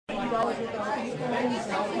Hey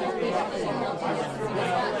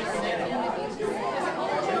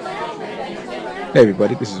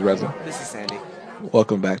everybody, this is Reza. This is Sandy.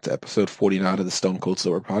 Welcome back to episode 49 of the Stone Cold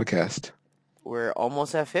Sober podcast. We're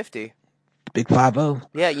almost at 50. Big 5-0.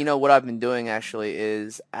 Yeah, what I've been doing actually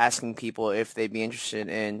is asking people if they'd be interested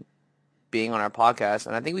in being on our podcast,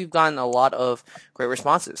 and I think we've gotten a lot of great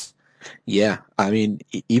responses. Yeah, I mean,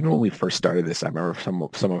 even when we first started this, I remember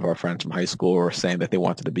some of our friends from high school were saying that they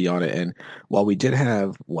wanted to be on it. And while we did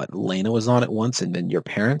have Lena was on it once, and then your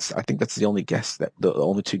parents, I think that's the only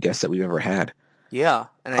two guests that we've ever had. Yeah,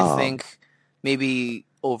 and I Um, think maybe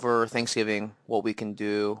over Thanksgiving, what we can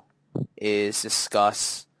do is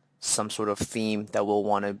discuss some sort of theme that we'll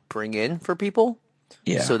want to bring in for people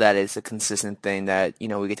yeah, so that it's a consistent thing that,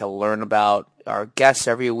 we get to learn about our guests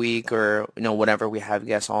every week or, whenever we have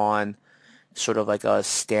guests on, sort of like a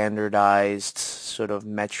standardized sort of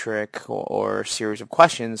metric or series of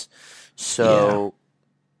questions. yeah, So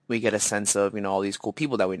we get a sense of, all these cool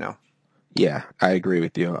people that we know. yeah. I agree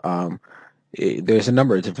with you. There's a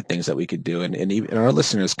number of different things that we could do, and even our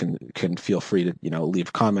listeners can feel free to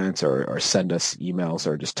leave comments or send us emails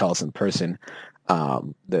or just tell us in person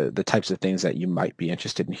the types of things that you might be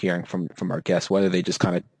interested in hearing from our guests, whether they just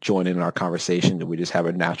kind of join in our conversation and we just have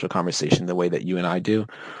a natural conversation the way that you and I do,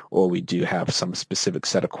 or we do have some specific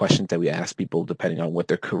set of questions that we ask people depending on what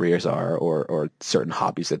their careers are or certain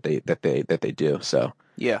hobbies that they do. So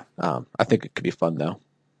Yeah, I think it could be fun though.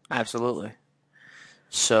 absolutely.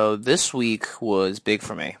 So this week was big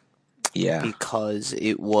for me Yeah. because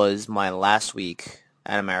it was my last week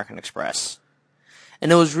at American Express.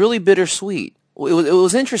 And it was really bittersweet. It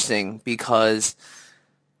was interesting because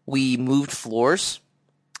we moved floors,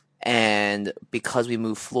 and because we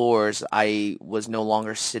moved floors, I was no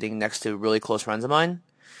longer sitting next to really close friends of mine.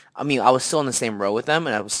 I mean, I was still in the same row with them,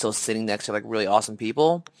 and I was still sitting next to like really awesome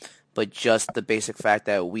people. But just the basic fact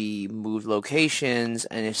that we moved locations,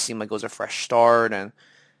 and it seemed like it was a fresh start, and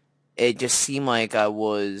it just seemed like I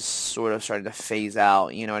was sort of starting to phase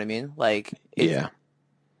out. You know what I mean? Like Yeah.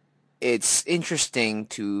 it's interesting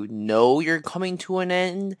to know you're coming to an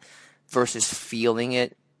end versus feeling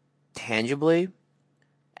it tangibly.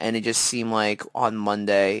 And it just seemed like on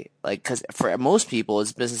Monday, like, because for most people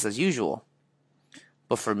it's business as usual,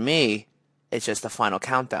 but for me, it's just the final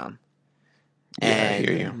countdown, Yeah, I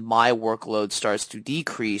hear and you. my workload starts to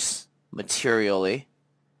decrease materially,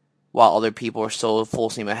 while other people are still full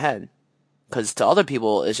steam ahead. Because to other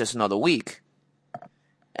people, it's just another week,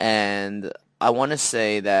 and I want to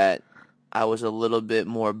say that I was a little bit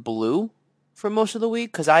more blue for most of the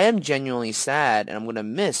week because I am genuinely sad, and I'm gonna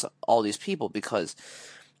miss all these people because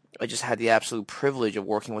I just had the absolute privilege of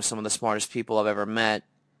working with some of the smartest people I've ever met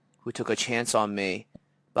who took a chance on me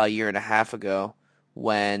about a year and a half ago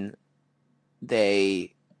when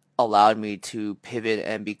they allowed me to pivot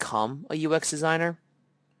and become a UX designer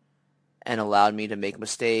and allowed me to make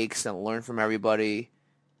mistakes and learn from everybody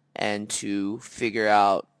and to figure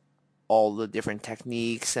out all the different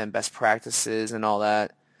techniques and best practices and all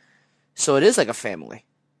that. So it is like a family.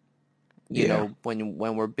 Yeah. When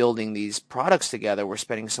we're building these products together, we're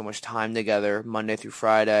spending so much time together Monday through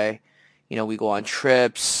Friday. We go on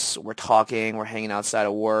trips, we're talking, we're hanging outside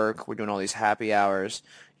of work, we're doing all these happy hours.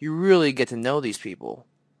 You really get to know these people.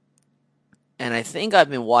 And I think I've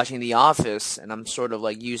been watching The Office, and I'm sort of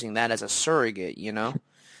like using that as a surrogate,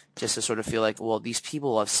 just to sort of feel like, well, these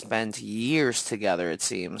people have spent years together, it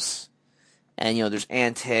seems. And, there's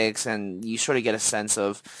antics, and you sort of get a sense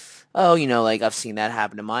of, oh, like I've seen that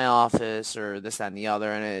happen in my office, or this, that, and the other,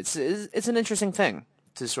 and it's an interesting thing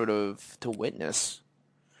to sort of to witness.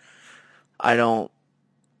 I don't.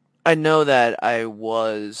 I know that I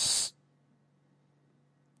was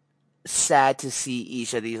sad to see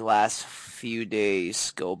each of these last few days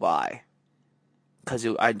go by because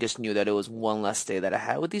I just knew that it was one less day that I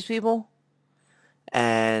had with these people,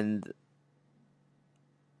 and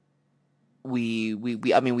I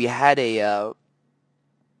mean we had a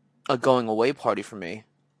going away party for me,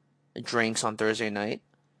 drinks on Thursday night,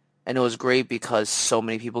 and it was great because so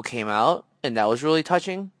many people came out, and that was really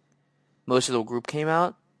touching. Most of the group came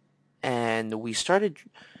out, and we started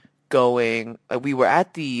going. We were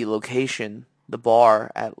at the location, the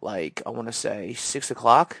bar, at like I want to say 6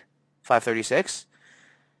 o'clock, 5:36,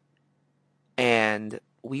 and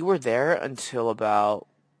we were there until about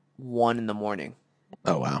 1 in the morning.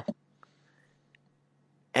 Oh wow.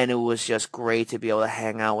 And it was just great to be able to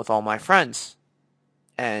hang out with all my friends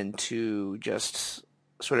and to just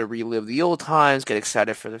sort of relive the old times, get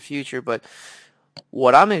excited for the future. But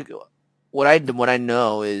what I'm what I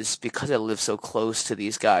know is because I live so close to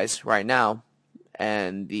these guys right now,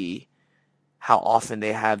 and the how often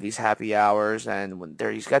they have these happy hours and when there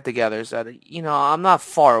are these get-togethers that, I'm not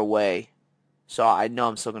far away, so I know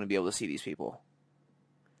I'm still going to be able to see these people.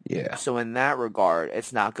 Yeah, So in that regard,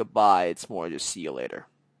 it's not goodbye, it's more just see you later.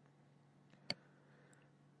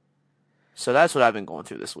 So that's what I've been going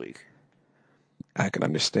through this week. I can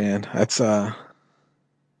understand. Yeah,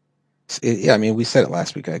 I mean, we said it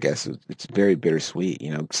last week, I guess. It's very bittersweet,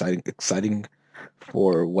 exciting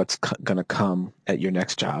for what's gonna come at your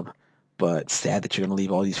next job, but sad that you're gonna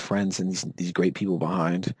leave all these friends and these great people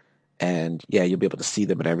behind. And yeah, you'll be able to see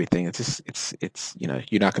them and everything. It's just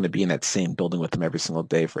you're not gonna be in that same building with them every single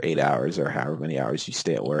day for 8 hours or however many hours you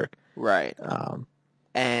stay at work. Right. Um,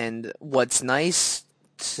 And what's nice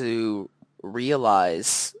to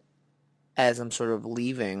realize as I'm sort of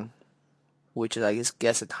leaving, which is, I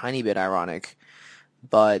guess a tiny bit ironic,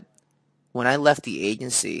 but when I left the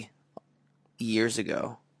agency years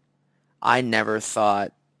ago, I never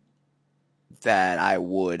thought that I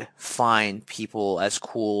would find people as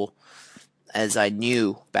cool as I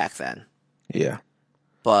knew back then. yeah,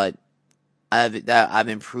 But I've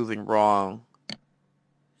been proven wrong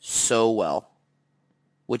so well,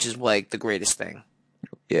 which is like the greatest thing.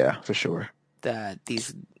 yeah, for sure. That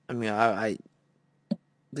these, I mean, I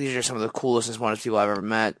these are some of the coolest and smartest people I've ever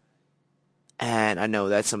met. And I know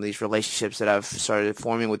that some of these relationships that I've started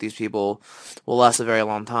forming with these people will last a very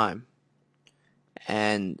long time.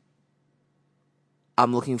 And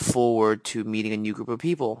I'm looking forward to meeting a new group of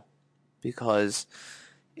people because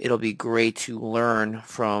it'll be great to learn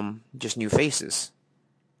from just new faces.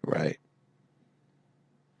 Right.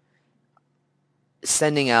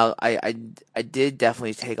 Sending out, I did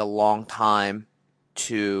definitely take a long time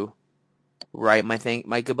to write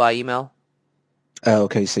my goodbye email. Oh,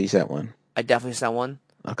 okay, so you sent one. I definitely sent one.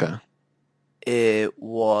 Okay. It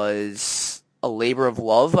was a labor of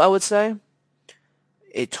love, I would say.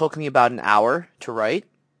 It took me about an hour to write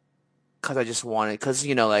because I just wanted, because,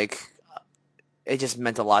 like, it just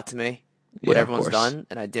meant a lot to me what Yeah, of everyone's course. done.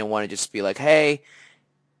 And I didn't want to just be like, hey,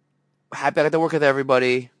 happy I got to work with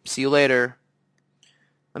everybody. See you later.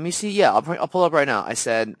 Let me see. Yeah, I'll pull up right now. I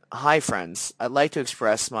said, hi, friends. I'd like to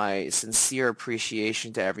express my sincere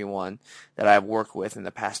appreciation to everyone that I've worked with in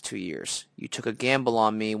the past 2 years. You took a gamble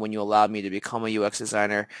on me when you allowed me to become a UX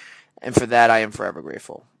designer, and for that I am forever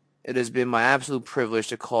grateful. It has been my absolute privilege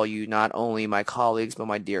to call you not only my colleagues, but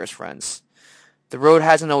my dearest friends. The road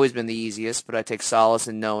hasn't always been the easiest, but I take solace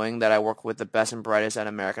in knowing that I work with the best and brightest that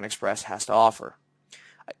American Express has to offer.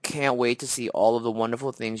 I can't wait to see all of the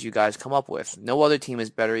wonderful things you guys come up with. No other team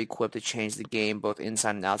is better equipped to change the game both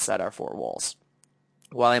inside and outside our four walls.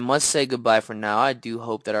 While I must say goodbye for now, I do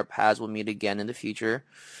hope that our paths will meet again in the future.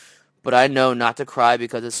 But I know not to cry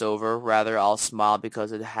because it's over. Rather, I'll smile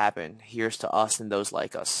because it happened. Here's to us and those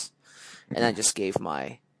like us. And I just gave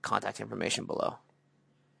my contact information below.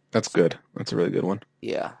 That's good. That's a really good one.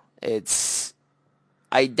 Yeah,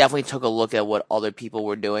 I definitely took a look at what other people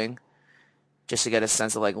were doing just to get a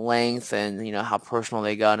sense of like length and how personal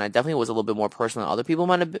they got. And I definitely was a little bit more personal than other people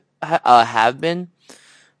might have been,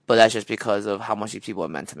 but that's just because of how much these people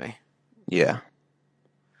have meant to me. Yeah.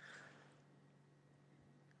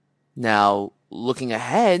 Now, looking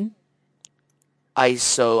ahead, I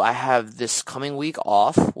have this coming week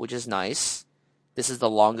off, which is nice. This is the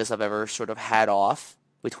longest I've ever sort of had off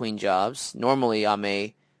between jobs. Normally, I'm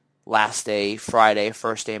a last day Friday,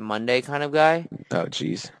 first day Monday kind of guy. Oh,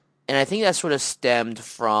 geez. And I think that sort of stemmed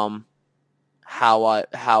from how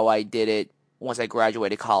I did it once I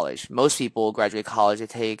graduated college. Most people graduate college,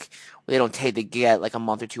 they get like a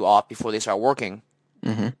month or two off before they start working.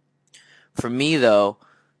 Hmm. For me though,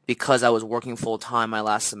 because I was working full time my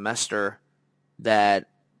last semester, that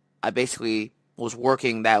I basically was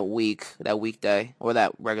working that week, that weekday, or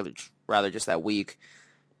that regular, rather just that week.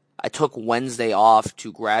 I took Wednesday off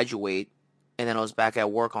to graduate, and then I was back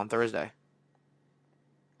at work on Thursday.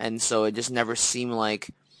 And so it just never seemed like,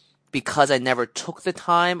 because I never took the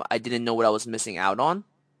time, I didn't know what I was missing out on,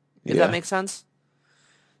 if that Yeah. makes sense.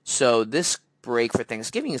 So this break for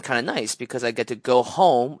Thanksgiving is kind of nice because I get to go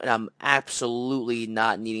home and I'm absolutely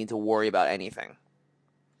not needing to worry about anything.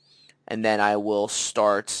 And then I will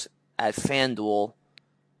start at FanDuel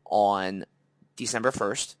on December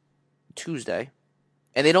 1st, Tuesday.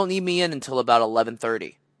 And they don't need me in until about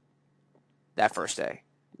 11:30 that first day,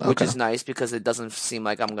 which Okay. is nice because it doesn't seem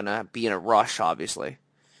like I'm going to be in a rush, obviously.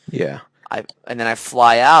 Yeah. And then I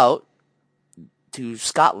fly out to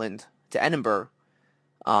Scotland, to Edinburgh,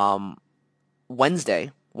 um,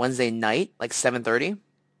 Wednesday night, like 7:30,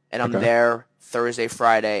 and I'm Okay. there Thursday,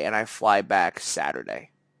 Friday, and I fly back Saturday.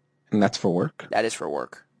 And that's for work? That is for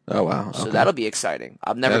work. Oh, wow. So Okay. that'll be exciting.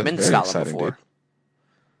 I've never That is been to very Scotland exciting, dude. before.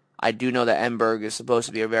 I do know that Edinburgh is supposed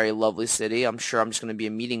to be a very lovely city. I'm sure I'm just going to be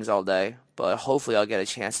in meetings all day, but hopefully I'll get a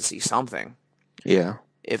chance to see something. Yeah.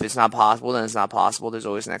 If it's not possible, then it's not possible. There's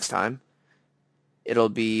always next time. It'll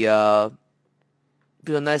be a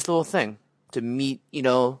nice little thing to meet,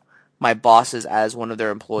 my bosses as one of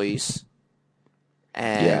their employees. Yeah,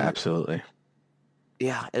 And absolutely.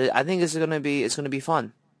 yeah, I think it's gonna be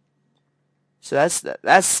fun. So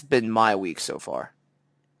that's been my week so far.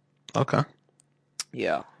 Okay.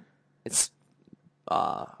 Yeah, it's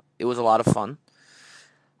uh, it was a lot of fun,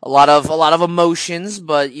 a lot of emotions,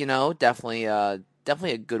 but definitely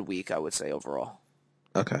a good week, I would say overall.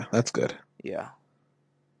 Okay. That's good. Yeah.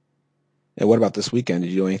 And what about this weekend?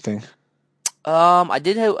 Did you do anything? I went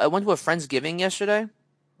to a Friendsgiving yesterday,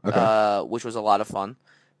 Okay. which was a lot of fun.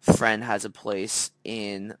 Friend has a place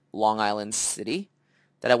in Long Island City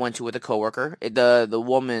that I went to with a coworker. The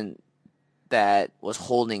woman that was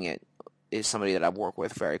holding it is somebody that I've worked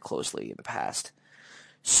with very closely in the past.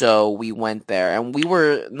 So we went there, and we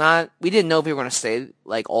didn't know if we were going to stay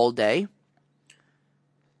like all day,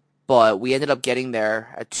 but we ended up getting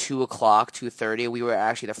there at 2 o'clock, 2:30. We were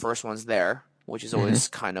actually the first ones there, which is Hmm. always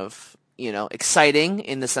kind of, exciting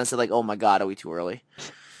in the sense of like, oh my God, are we too early?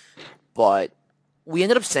 But we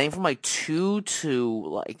ended up staying from like 2 to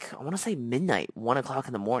like, I want to say midnight, 1 o'clock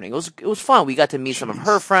in the morning. It was fun. We got to meet some of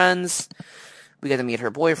her Jeez. friends. We got to meet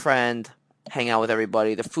her boyfriend, hang out with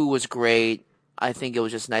everybody. The food was great. I think it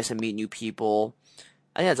was just nice to meet new people.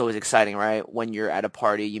 I think that's always exciting, right? When you're at a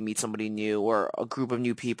party, you meet somebody new or a group of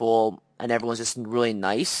new people, and everyone's just really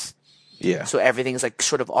nice. Yeah. So everything's like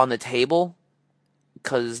sort of on the table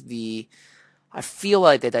because I feel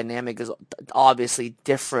like the dynamic is obviously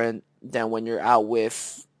different than when you're out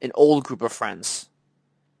with an old group of friends.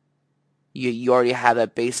 You already have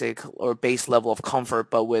that basic or base level of comfort,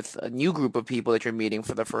 but with a new group of people that you're meeting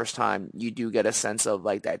for the first time, you do get a sense of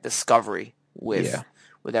like that discovery Yeah.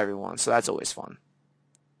 with everyone. So that's always fun.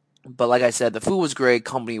 But like I said, the food was great,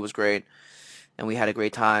 company was great, and we had a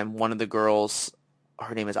great time. One of the girls,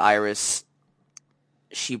 her name is Iris,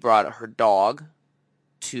 she brought her dog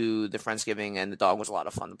to the Friendsgiving, and the dog was a lot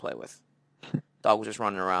of fun to play with. Dog was just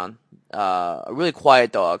running around. A really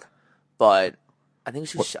quiet dog, but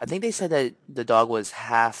What? I think they said that the dog was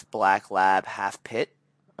half black lab, half pit.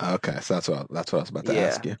 Okay. So that's what I was about to Yeah,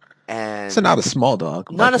 ask you. So and not a small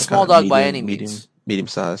dog, not like a a kind small of dog by any means. medium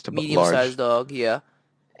sized to Medium sized large. dog, yeah.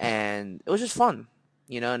 And it was just fun,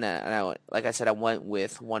 like I said, I went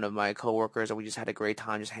with one of my coworkers, and we just had a great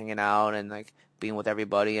time, just hanging out and like being with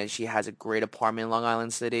everybody. And she has a great apartment in Long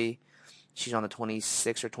Island City. She's on the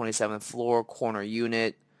 26th or 27th floor, corner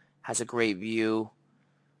unit, has a great view,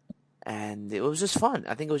 and it was just fun.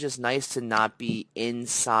 I think it was just nice to not be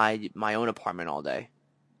inside my own apartment all day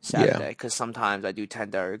Yeah. Saturday, because sometimes I do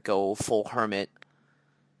tend to go full hermit.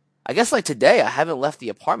 I guess like today, I haven't left the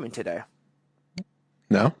apartment today.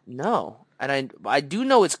 No. No, and I do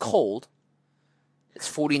know it's cold. It's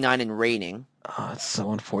 49 and raining. Oh, it's so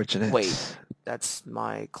Wait, unfortunate. that's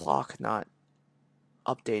my clock not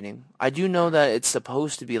updating. I do know that it's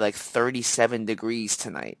supposed to be like 37 degrees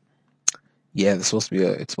tonight. Yeah, it's supposed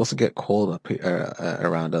to get cold up here,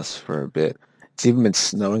 around us for a bit. It's even been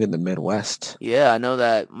snowing in the Midwest. Yeah, I know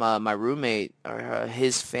that my roommate or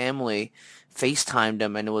his family FaceTimed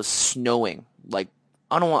him and it was snowing. Like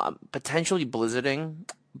I don't want potentially blizzarding,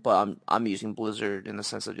 but I'm using blizzard in the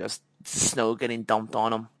sense of just snow getting dumped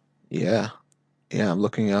on them. Yeah. Yeah, I'm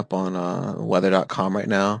looking up on weather.com right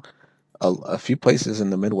now. A few places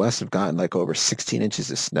in the Midwest have gotten like over 16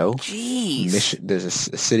 inches of snow. Jeez. There's a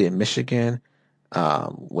city in Michigan,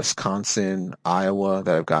 Wisconsin, Iowa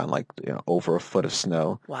that have gotten like over a foot of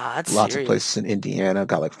snow. Wow, that's Lots of places serious. in Indiana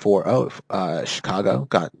got like four. Oh, Chicago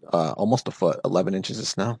got almost a foot, 11 inches of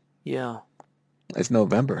snow. Yeah. It's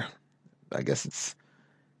November. I guess it's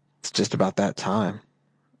just about that time.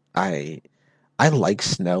 I I like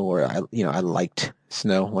snow, or I liked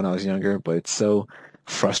snow when I was younger, but it's so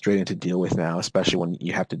frustrating to deal with now, especially when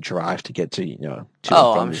you have to drive to get to and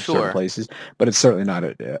Oh, I'm from certain sure. places. But it's certainly not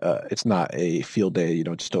it's not a field day,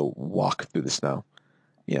 just to walk through the snow.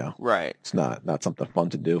 You know, Right. it's not something fun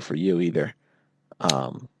to do for you either.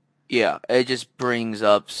 Um, Yeah, it just brings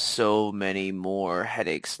up so many more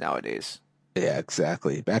headaches nowadays. yeah,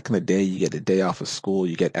 exactly. Back in the day, you get a day off of school,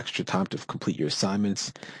 you get extra time to complete your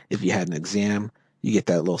assignments. If you had an exam, you get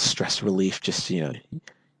that little stress relief. Just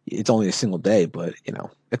it's only a single day, but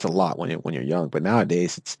it's a lot when you're young. But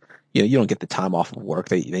nowadays, it's you don't get the time off of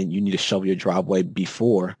work. You need to shovel your driveway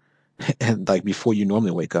before and like before you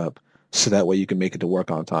normally wake up, so that way you can make it to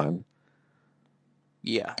work on time.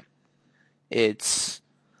 Yeah. It's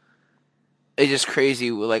it's just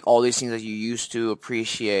crazy with like all these things that you used to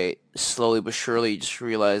appreciate. Slowly but surely, you just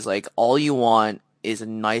realize like all you want is a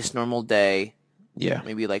nice normal day, Yeah,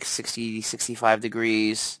 maybe like 60, 65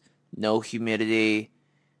 degrees, no humidity,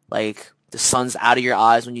 like the sun's out of your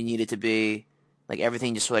eyes when you need it to be. Like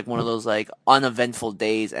everything just like one of those like uneventful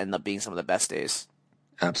days end up being some of the best days.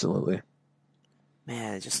 absolutely.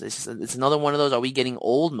 Man, it's another one of those are we getting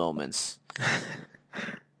old moments.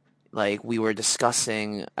 Like we were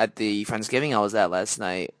discussing at the Friendsgiving I was at last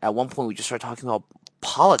night. At one point we just started talking about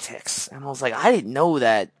politics and I was like, I didn't know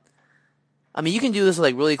that. I mean, you can do this with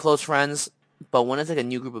like really close friends, but when it's like a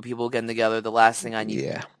new group of people getting together, the last thing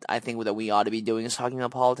Yeah, I think that we ought to be doing is talking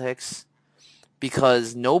about politics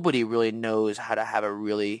because nobody really knows how to have a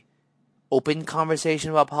really open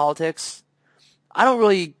conversation about politics. I don't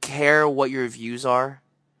really care what your views are.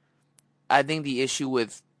 I think the issue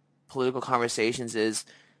with political conversations is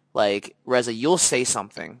like, Reza, you'll say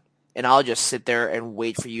something and I'll just sit there and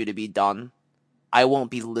wait for you to be done. I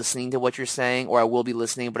won't be listening to what you're saying, or I will be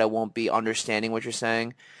listening, but I won't be understanding what you're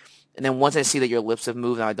saying. And then once I see that your lips have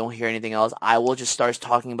moved and I don't hear anything else, I will just start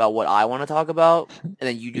talking about what I want to talk about, and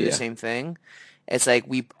then you do the yeah, same thing. It's like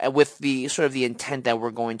we, with the sort of the intent that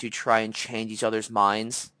we're going to try and change each other's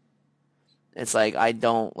minds. It's like I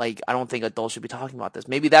don't think adults should be talking about this.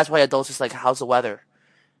 Maybe that's why adults just like, how's the weather?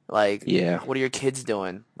 Like, yeah, what are your kids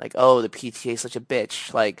doing? Like, oh, the PTA is such a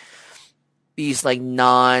bitch. Like these like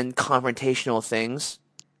non-confrontational things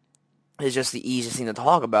is just the easiest thing to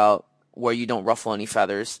talk about, where you don't ruffle any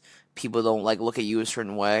feathers. People don't like look at you a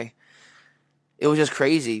certain way. It was just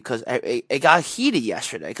crazy because it got heated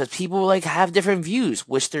yesterday because people like have different views,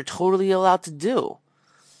 which they're totally allowed to do.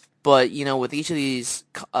 But you know, with each of these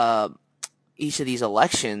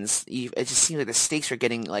elections, it just seems like the stakes are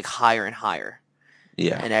getting like higher and higher,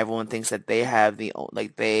 yeah, and everyone thinks that they have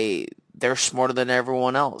they're smarter than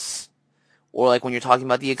everyone else. Or like when you're talking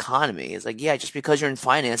about the economy, it's like, yeah, just because you're in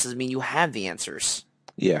finance doesn't mean you have the answers.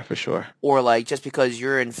 yeah, for sure. Or like just because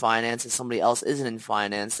you're in finance and somebody else isn't in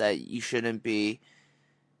finance, that you shouldn't be.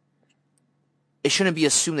 It shouldn't be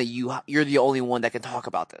assumed that you're the only one that can talk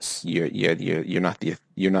about this. You're not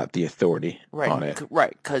the authority Right, on it.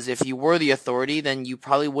 right. Because if you were the authority, then you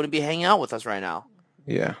probably wouldn't be hanging out with us right now.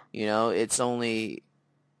 Yeah, You know, it's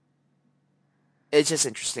just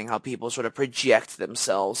interesting how people sort of project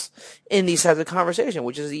themselves in these types of conversation,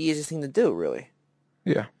 which is the easiest thing to do, really.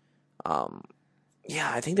 yeah, Um,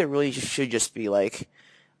 yeah, I think there really should just be like,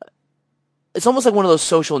 it's almost like one of those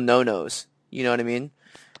social no-nos. You know what I mean?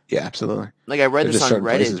 yeah, absolutely. Like I read There's this just on certain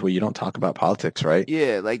Reddit. places where you don't talk about politics, right?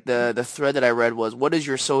 Yeah, like the thread that I read was, what is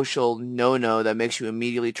your social no-no that makes you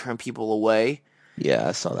immediately turn people away? Yeah,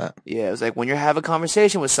 I saw that. Yeah, it was like when you have a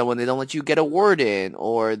conversation with someone, they don't let you get a word in,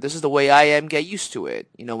 or this is the way I am, get used to it.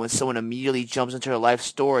 You know, when someone immediately jumps into their life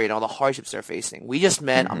story and all the hardships they're facing. We just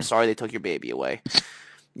met, I'm Hmm. sorry they took your baby away.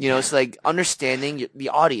 You know, it's like understanding the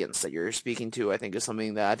audience that you're speaking to, I think, is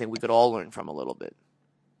something that I think we could all learn from a little bit.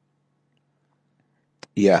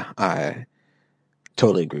 Yeah, I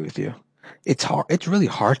totally agree with you. It's hard. It's really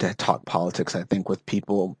hard to talk politics, I think, with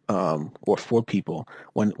people, or for people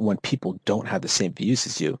when people don't have the same views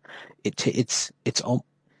as you.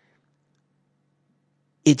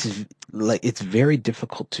 It's like it's very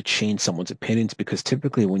difficult to change someone's opinions because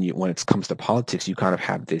typically when it comes to politics, you kind of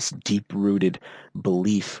have this deep-rooted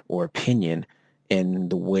belief or opinion in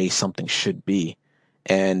the way something should be.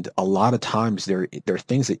 And a lot of times there are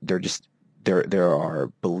things that they're just there are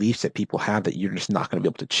beliefs that people have that you're just not going to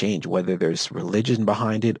be able to change, whether there's religion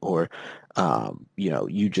behind it or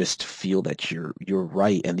you just feel that you're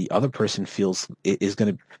right and the other person feels is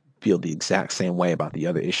going to feel the exact same way about the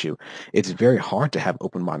other issue. It's very hard to have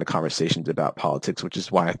open-minded conversations about politics, which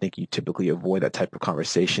is why I think you typically avoid that type of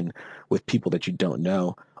conversation with people that you don't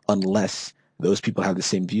know unless those people have the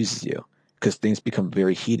same views as you. Because things become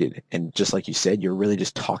very heated. And just like you said, you're really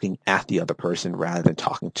just talking at the other person rather than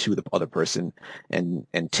talking to the other person and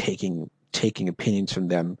taking opinions from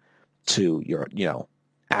them to your,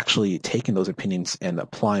 actually taking those opinions and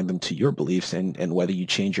applying them to your beliefs and whether you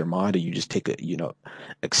change your mind or you just take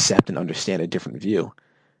accept and understand a different view.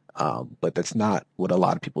 But that's not what a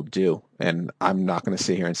lot of people do. And I'm not going to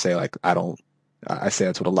sit here and say like I don't. I say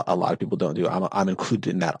that's what a lot of people don't do. I'm included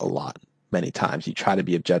in that a lot. Many times you try to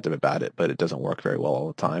be objective about it, but it doesn't work very well all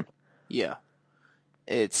the time. Yeah,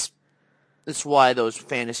 it's it's why those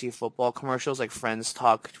fantasy football commercials, like friends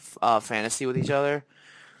talk fantasy with each other,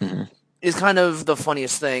 Hmm. is kind of the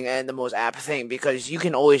funniest thing and the most apt thing because you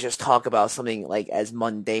can always just talk about something like as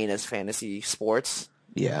mundane as fantasy sports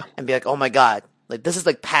Yeah. and be like, oh my god, like this is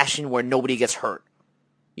like passion where nobody gets hurt.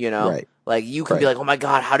 You know, Right. Like you can be Right. like, "Oh my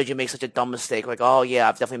God, how did you make such a dumb mistake?" Like, "Oh yeah,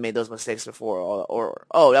 I've definitely made those mistakes before," or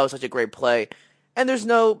 "Oh, that was such a great play," and there's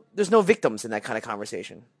no victims in that kind of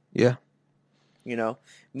conversation. Yeah. You know.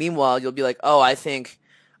 Meanwhile, you'll be like, "Oh, I think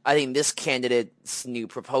this candidate's new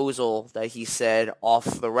proposal that he said off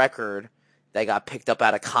the record that got picked up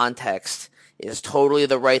out of context is totally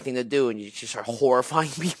the right thing to do," and you just are horrifying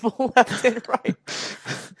people left and right.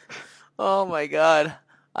 Oh my God,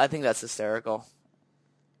 I think that's hysterical.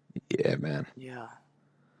 Yeah, man. Yeah.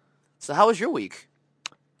 So how was your week?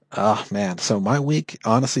 Oh man. So my week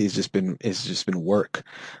honestly has just been work.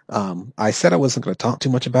 I said I wasn't going to talk too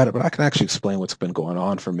much about it, but I can actually explain what's been going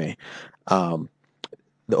on for me. Um,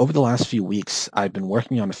 over the last few weeks, I've been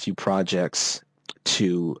working on a few projects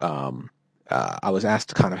to I was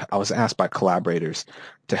asked by collaborators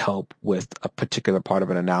to help with a particular part of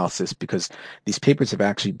an analysis because these papers have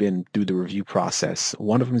actually been through the review process.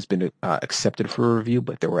 One of them has been accepted for a review,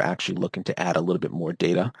 but they were actually looking to add a little bit more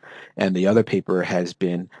data, and the other paper has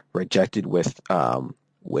been rejected with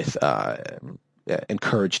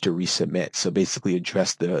encouraged to resubmit. So basically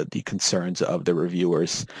address the concerns of the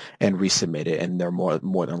reviewers and resubmit it, and they're more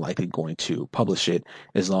than likely going to publish it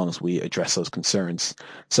as long as we address those concerns.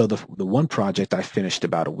 So the one project I finished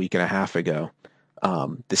about a week and a half ago.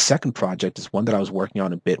 The second project is one that I was working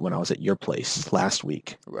on a bit when I was at your place last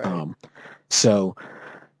week. Right. So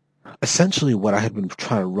essentially, what I had been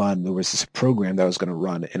trying to run, there was this program that I was going to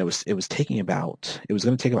run, and it was going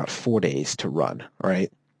to take about 4 days to run,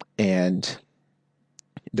 right? And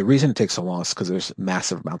the reason it takes so long is because there's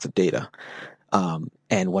massive amounts of data.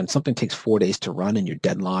 And when something takes 4 days to run and your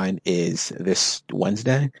deadline is this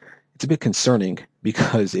Wednesday, it's a bit concerning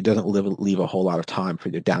because it doesn't leave a whole lot of time for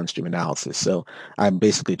your downstream analysis. So I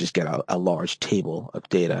basically just get a large table of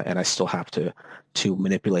data, and I still have to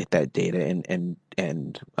manipulate that data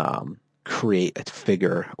and create a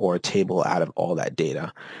figure or a table out of all that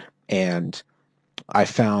data. And I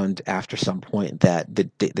found after some point that the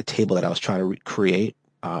table that I was trying to create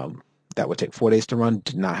that would take 4 days to run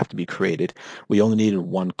did not have to be created. We only needed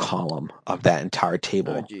one column of that entire Oh,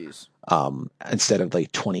 table geez. instead of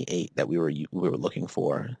like 28 that we were looking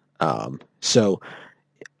for. So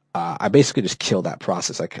I basically just killed that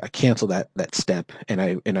process. I canceled that step and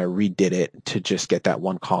I redid it to just get that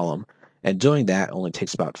one column. And doing that only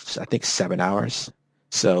takes about I think 7 hours.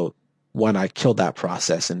 So when I killed that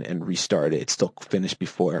process and restarted it, it still finished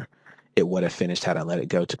before it would have finished had I let it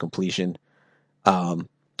go to completion. Um,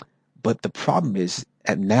 but the problem is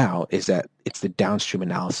at now is that it's the downstream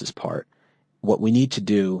analysis part. What we need to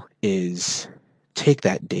do is take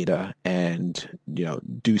that data and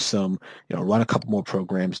do some run a couple more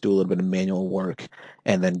programs, do a little bit of manual work,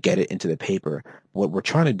 and then get it into the paper. What we're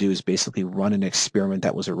trying to do is basically run an experiment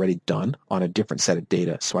that was already done on a different set of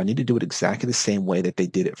data. So I need to do it exactly the same way that they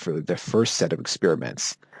did it for their first set of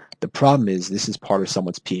experiments. The problem is this is part of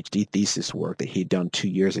someone's PhD thesis work that he'd done 2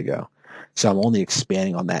 years ago. So I'm only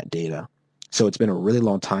expanding on that data. So it's been a really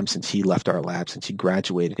long time since he left our lab, since he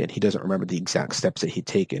graduated, and he doesn't remember the exact steps that he'd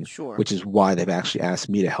taken, Sure. which is why they've actually asked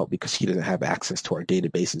me to help because he doesn't have access to our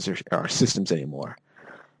databases or our systems anymore.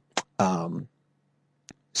 Um,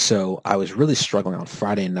 so I was really struggling on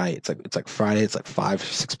Friday night. It's like Friday, it's like 5,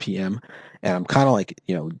 6 p.m. And I'm kind of like,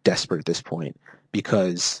 desperate at this point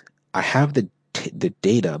because I have the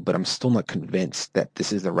data, but I'm still not convinced that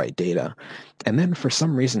this is the right data. And then for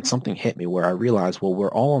some reason, something hit me where I realized, well,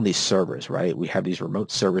 we're all on these servers, right? We have these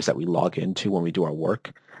remote servers that we log into when we do our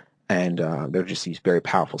work, and they're just these very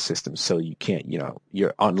powerful systems. So you can't,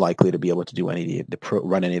 you're unlikely to be able to do any of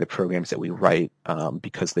run any of the programs that we write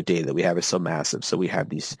because the data that we have is so massive. So we have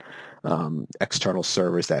these external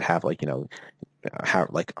servers that have have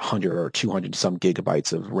like 100 or 200 some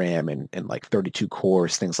gigabytes of RAM and like 32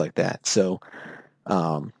 cores, things like that. So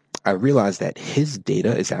um, I realized that his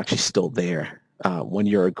data is actually still there. When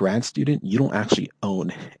you're a grad student, you don't actually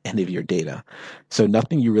own any of your data. So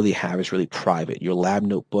nothing you really have is really private. Your lab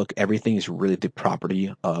notebook, everything is really the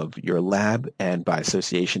property of your lab and by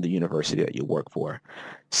association, the university that you work for.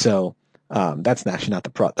 So that's actually not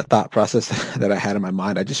the thought process that I had in my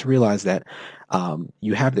mind. I just realized that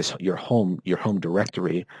you have this your home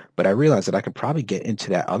directory, but I realized that I could probably get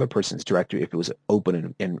into that other person's directory if it was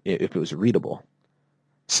open and if it was readable.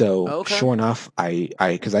 So Okay. sure enough,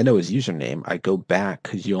 because I know his username, I go back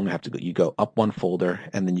because you only have to you go up one folder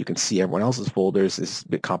and then you can see everyone else's folders. It's a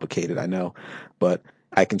bit complicated, I know, but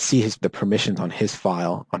I can see the permissions on his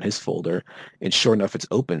file on his folder, and sure enough, it's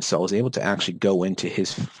open. So I was able to actually go into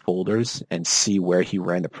his folders and see where he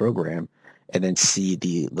ran the program, and then see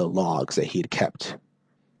the logs that he had kept.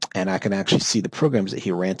 And I can actually see the programs that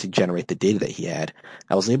he ran to generate the data that he had.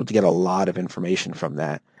 I was able to get a lot of information from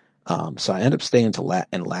that. So I ended up staying to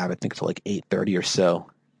in lab, I think till like 8:30 or so.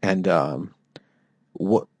 And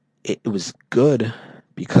what it was good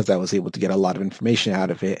because I was able to get a lot of information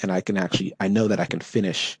out of it, and I know that I can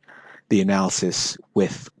finish the analysis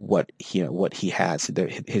with what he has,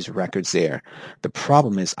 his records there. The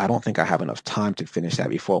problem is I don't think I have enough time to finish that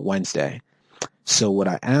before Wednesday. So what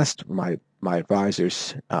I asked my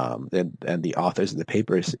advisors and the authors of the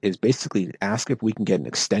papers is basically ask if we can get an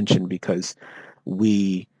extension because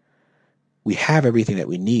we we have everything that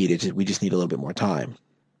we need. We just need a little bit more time.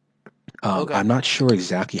 Okay. I'm not sure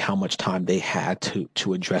exactly how much time they had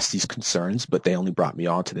to address these concerns, but they only brought me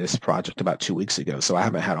on to this project about 2 weeks ago, so I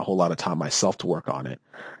haven't had a whole lot of time myself to work on it.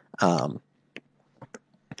 Um,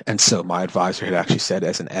 and so my advisor had actually said,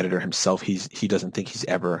 as an editor himself, he doesn't think he's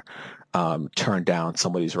ever turned down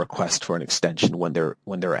somebody's request for an extension when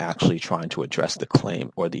they're actually trying to address the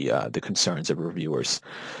claim or the concerns of reviewers.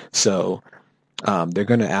 So they're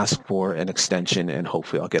going to ask for an extension, and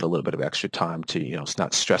hopefully I'll get a little bit of extra time to,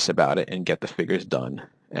 not stress about it and get the figures done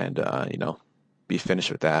and, be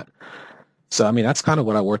finished with that. So, I mean, that's kind of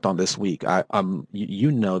what I worked on this week.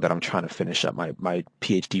 You know that I'm trying to finish up my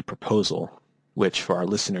PhD proposal, which for our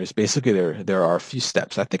listeners, basically there are a few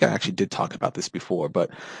steps. I think I actually did talk about this before, but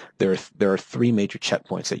there are three major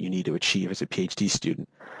checkpoints that you need to achieve as a PhD student.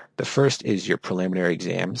 The first is your preliminary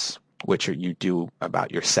exams, which you do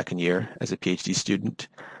about your second year as a PhD student.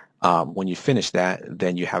 When you finish that,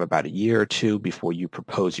 then you have about a year or two before you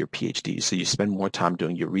propose your PhD. So you spend more time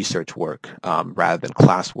doing your research work rather than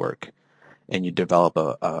classwork, and you develop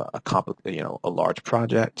a large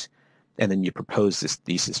project, and then you propose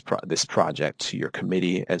this project to your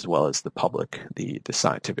committee as well as the public, the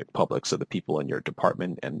scientific public, so the people in your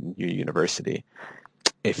department and your university.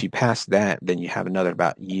 If you pass that, then you have another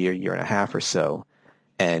about year and a half or so,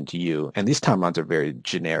 and these timelines are very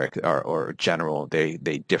generic or general. They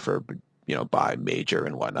differ, by major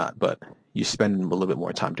and whatnot. But you spend a little bit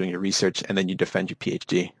more time doing your research, and then you defend your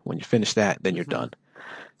PhD. When you finish that, then you're Hmm. done.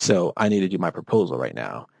 So I need to do my proposal right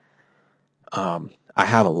now. I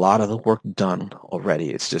have a lot of the work done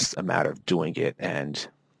already. It's just a matter of doing it, and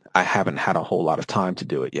I haven't had a whole lot of time to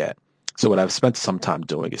do it yet. So what I've spent some time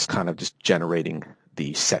doing is kind of just generating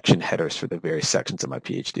the section headers for the various sections of my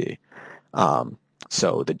PhD. Um,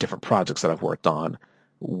 so the different projects that I've worked on,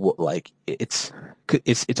 like it's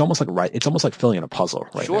almost like it's almost like filling in a puzzle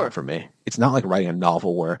right now Sure. for me. It's not like writing a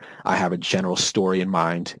novel where I have a general story in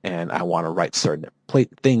mind and I want to write certain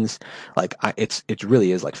things. Like it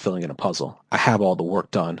really is like filling in a puzzle. I have all the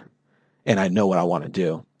work done and I know what I want to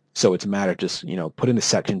do. So it's a matter of just, putting the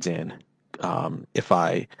sections in. If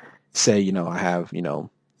I say, I have,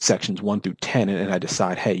 sections 1 through 10, and I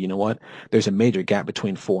decide, hey, you know what? There's a major gap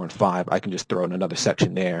between 4 and 5. I can just throw in another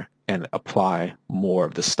section there and apply more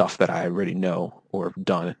of the stuff that I already know or have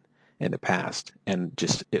done in the past, and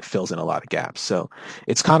just it fills in a lot of gaps. So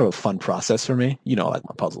it's kind of a fun process for me. I like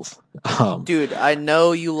my puzzles. Um, Dude, I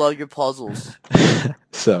know you love your puzzles.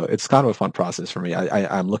 so it's kind of a fun process for me.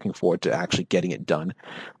 I'm looking forward to actually getting it done,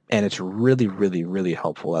 and it's really, really, really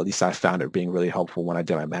helpful. At least I found it being really helpful when I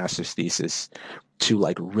did my master's thesis to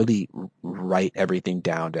like really write everything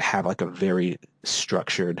down, to have like a very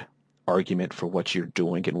structured argument for what you're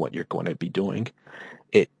doing and what you're going to be doing.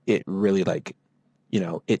 It really like,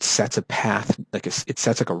 it sets a path, it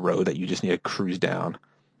sets like a road that you just need to cruise down.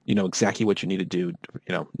 You know exactly what you need to do,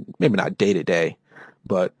 maybe not day to day,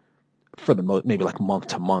 but for the maybe like month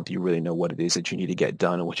to month, you really know what it is that you need to get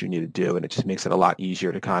done and what you need to do, and it just makes it a lot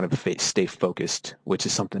easier to kind of stay focused, which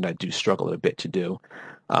is something I do struggle a bit to do,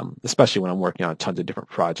 especially when I'm working on tons of different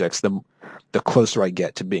projects. The closer I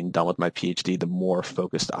get to being done with my PhD, the more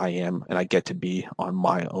focused I am, and I get to be on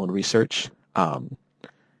my own research.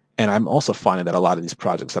 And I'm also finding that a lot of these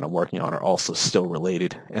projects that I'm working on are also still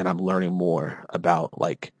related, and I'm learning more about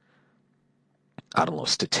like I don't know,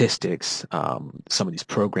 statistics. Some of these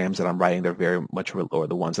programs that I'm writing, they're very much, or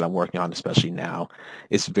the ones that I'm working on, especially now,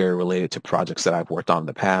 is very related to projects that I've worked on in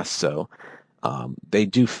the past. So they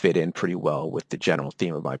do fit in pretty well with the general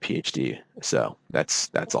theme of my PhD. So that's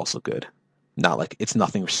also good. Not like it's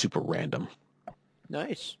nothing super random.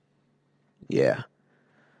 Nice. Yeah.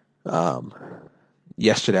 Um,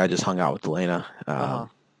 Yesterday I just hung out with Elena. Uh-huh.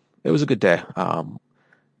 It was a good day.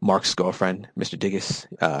 Mark's girlfriend, Mr. Diggus,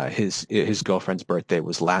 his girlfriend's birthday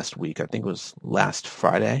was last week. I think it was last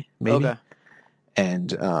Friday, maybe. Okay.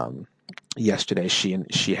 And yesterday, she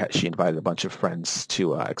invited a bunch of friends to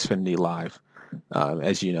Xfinity Live.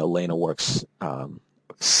 As you know, Lena works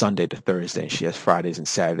Sunday to Thursday. She has Fridays and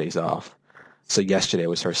Saturdays off. So yesterday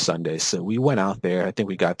was her Sunday. So we went out there. I think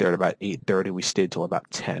we got there at about 8:30. We stayed till about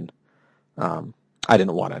 10. I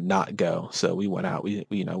didn't want to not go, so we went out.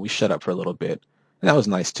 We shut up for a little bit, and that was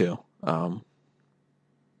nice too.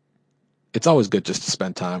 It's always good just to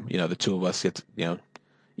spend time. The two of us get to,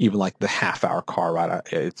 even like the half-hour car ride.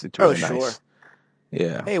 It's Oh, really sure. nice.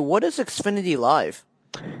 Yeah. Hey, what is Xfinity Live?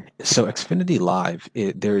 So Xfinity Live,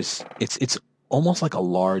 it's almost like a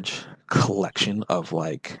large collection of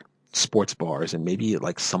like sports bars and maybe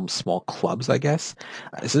like some small clubs, I guess.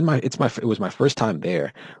 It was my first time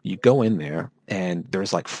there. You go in there and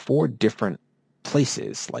there's like four different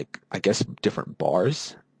places, like I guess different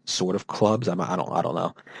bars, sort of clubs. I don't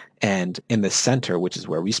know. And in the center, which is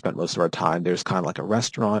where we spent most of our time, there's kind of like a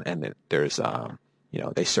restaurant, and there's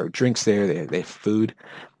they serve drinks there. They have food,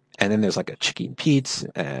 and then there's like a chicken pizza,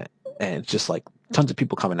 and it's just like tons of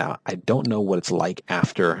people coming out. I don't know what it's like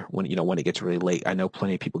after when it gets really late. I know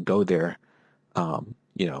plenty of people go there, um,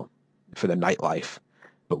 you know, for the nightlife,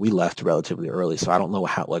 but we left relatively early, so I don't know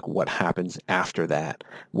how like what happens after that.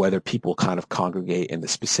 Whether people kind of congregate in the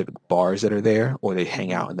specific bars that are there, or they hang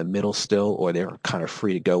Hmm. out in the middle still, or they're kind of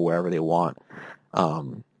free to go wherever they want.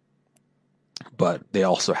 Um, but they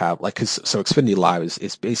also have like so Xfinity Live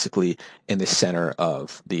is basically in the center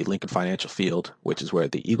of the Lincoln Financial Field, which is where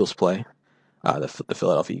the Eagles play, the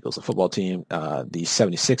Philadelphia Eagles, the football team, the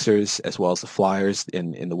 76ers, as well as the Flyers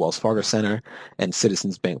in the Wells Fargo Center, and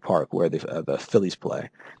Citizens Bank Park, where the Phillies play.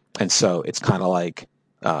 And so it's kind of like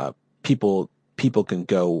uh, people can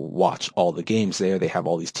go watch all the games there. They have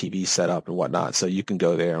all these TVs set up and whatnot, so you can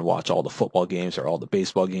go there and watch all the football games or all the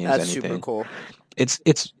baseball games, That's super anything. cool. It's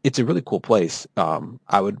a really cool place.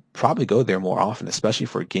 I would probably go there more often, especially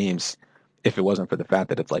for games, if it wasn't for the fact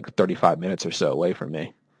that it's like 35 minutes or so away from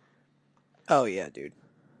me. Oh yeah, dude.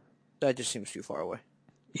 That just seems too far away.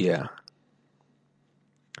 Yeah.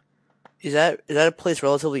 Is that a place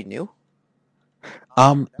relatively new?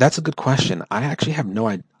 That's a good question. I actually have no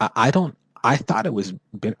idea. I don't. I thought it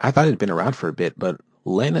had been around for a bit, but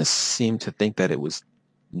Lena seemed to think that it was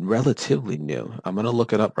relatively new. I'm gonna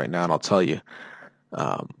look it up right now and I'll tell you.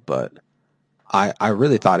 But I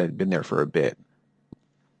really thought it had been there for a bit.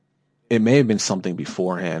 It may have been something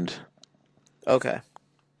beforehand. Okay.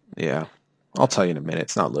 Yeah. I'll tell you in a minute.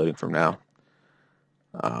 It's not loading from now.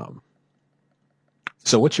 Um,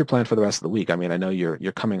 so what's your plan for the rest of the week? I mean, I know you're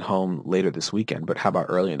coming home later this weekend, but how about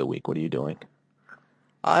early in the week? What are you doing?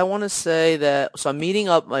 I want to say that, so I'm meeting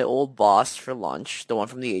up my old boss for lunch, the one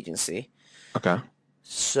from the agency. Okay.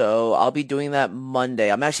 So I'll be doing that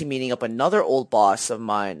Monday. I'm actually meeting up another old boss of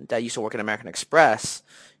mine that used to work at American Express.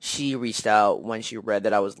 She reached out when she read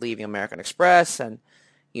that I was leaving American Express, and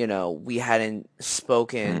we hadn't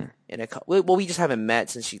spoken Mm, in well, we just haven't met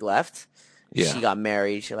since she left. She yeah. got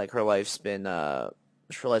married. Her life's been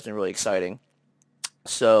really exciting.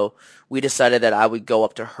 So we decided that I would go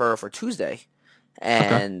up to her for Tuesday Okay.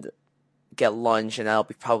 and get lunch, and I'll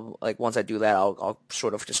be probably like once I do that, I'll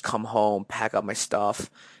sort of just come home, pack up my stuff,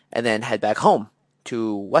 and then head back home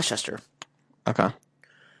to Westchester. Okay.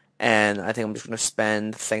 And I think I'm just gonna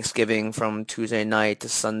spend Thanksgiving from Tuesday night to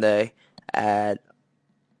Sunday at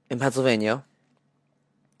in Pennsylvania,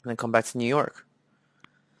 and then come back to New York.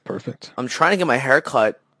 Perfect. I'm trying to get my hair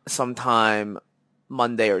cut sometime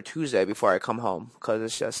Monday or Tuesday before I come home because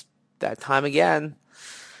it's just that time again.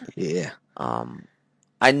 Yeah. Um,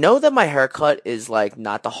 I know that my haircut is like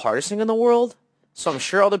not the hardest thing in the world, so I'm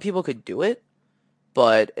sure other people could do it.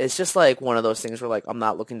 But it's just like one of those things where like I'm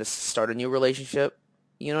not looking to start a new relationship.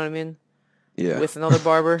 You know what I mean? Yeah. With another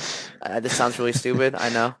barber. This sounds really stupid, I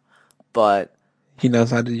know, but He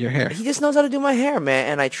knows how to do your hair. he just knows how to do my hair, man,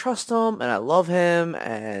 and I trust him and I love him,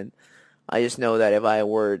 and I just know that if I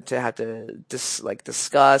were to have to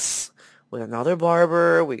discuss with another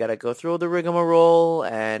barber, we gotta go through the rigmarole,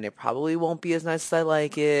 and it probably won't be as nice as I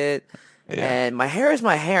like it. Yeah. And my hair is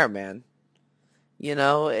my hair, man.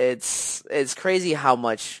 It's crazy how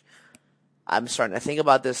much I'm starting to think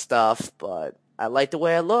about this stuff, but I like the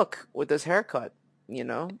way I look with this haircut, you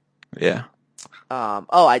know? Yeah.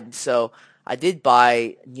 I did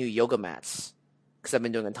buy new yoga mats because I've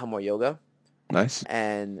been doing a ton more yoga. Nice.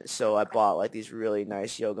 And so I bought like these really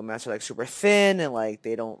nice yoga mats. They're like super thin and like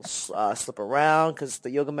they don't slip around because the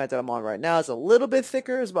yoga mat that I'm on right now is a little bit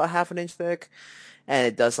thicker. It's about half an inch thick, and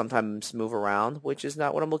it does sometimes move around, which is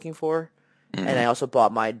not what I'm looking for. And I Mm, also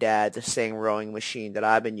bought my dad the same rowing machine that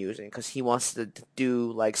I've been using because he wants to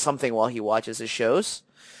do like something while he watches his shows.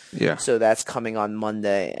 yeah. So that's coming on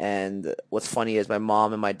Monday. And what's funny is my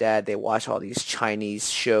mom and my dad, they watch all these Chinese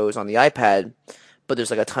shows on the iPad, but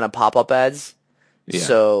there's like a ton of pop-up ads. Yeah.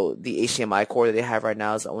 So the HDMI cord that they have right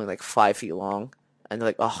now is only like 5 feet long. And they're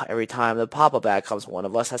like, oh, every time the pop-up ad comes, one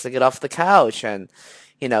of us has to get off the couch and,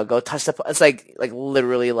 go touch the, it's like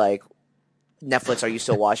literally like Netflix are you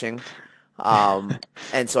still watching?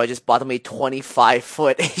 And so I just bought them a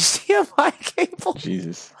 25-foot HDMI cable.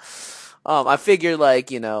 Jesus. I figured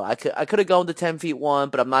like, I could have gone with the 10 feet one,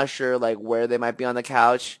 but I'm not sure like where they might be on the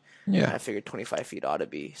couch. And Yeah. I figured 25 feet ought to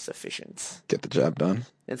be sufficient. Get the job done.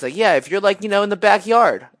 It's like, yeah, if you're like, in the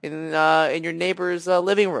backyard, in your neighbor's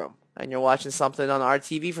living room, and you're watching something on our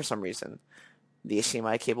TV for some reason, the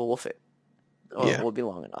HDMI cable will fit, or Yeah. will be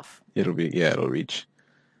long enough. It'll reach.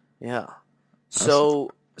 Yeah. That's,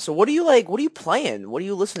 So what do you like? What are you playing? What are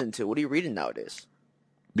you listening to? What are you reading nowadays?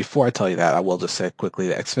 Before I tell you that, I will just say quickly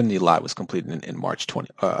that Xfinity Live was completed in March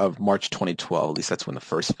 2012. At least that's when the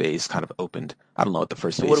first phase kind of opened. I don't know what the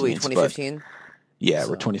first So what phase are we, means, but 2015? yeah,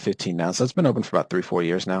 we're So 2015 now, so it's been open for about 3, 4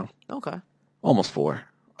 years now, okay. almost four.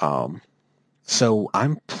 Um, so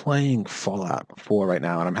I'm playing Fallout 4 right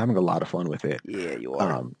now, and I'm having a lot of fun with it. Yeah, you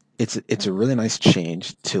are. It's a really nice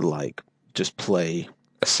change to like just play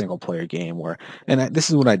a single player game where, this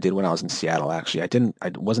is what I did when I was in Seattle. Actually,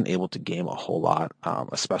 I wasn't able to game a whole lot,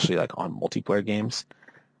 especially like on multiplayer games.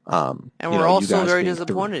 And we're You also guys very being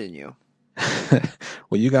three. disappointed in you.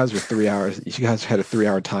 Well, you guys were 3 hours. You guys had a 3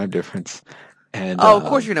 hour time difference, and Oh, of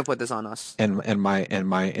course you're gonna put this on us.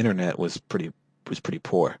 my internet was pretty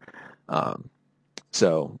poor. Um,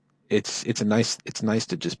 so it's nice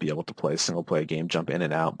to just be able to play a single player game, jump in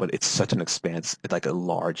and out, but it's such an expanse, it's like a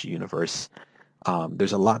large universe.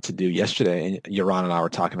 There's a lot to do. Yesterday, and Yaron and I were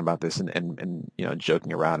talking about this and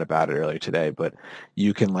joking around about it earlier today, but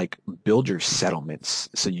you can like build your settlements.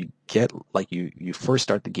 So you get like you first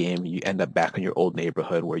start the game, you end up back in your old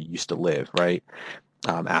neighborhood where you used to live, right?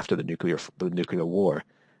 After the nuclear war.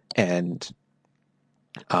 And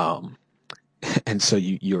um and so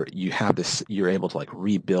you have this, you're able to like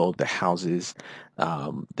rebuild the houses,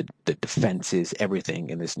 the defenses, everything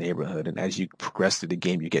in this neighborhood. And as you progress through the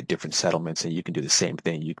game, you get different settlements, and you can do the same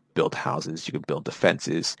thing. You can build houses, you can build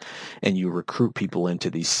defenses, and you recruit people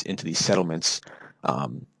into these settlements.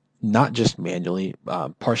 um, Not just manually,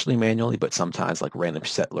 partially manually, but sometimes like random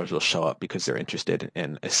settlers will show up because they're interested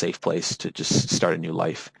in a safe place to just start a new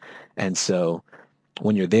life. And so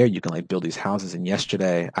when you're there, you can like build these houses. And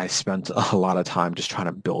yesterday, I spent a lot of time just trying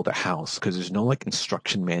to build a house because there's no like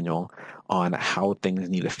instruction manual on how things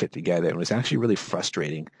need to fit together. It was actually really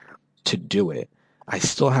frustrating to do it. I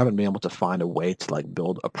still haven't been able to find a way to like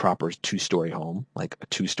build a proper two-story home, like a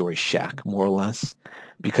two-story shack, more or less,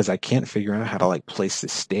 because I can't figure out how to like place the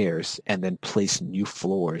stairs and then place new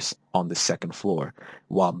floors on the second floor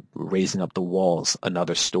while raising up the walls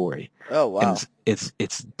another story. Oh And wow. it's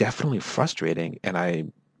definitely frustrating,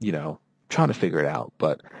 and trying to figure it out,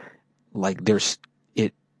 but like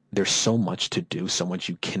it there's so much to do, so much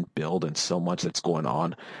you can build, and so much that's going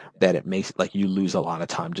on that it makes like you lose a lot of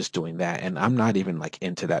time just doing that. And I'm not even like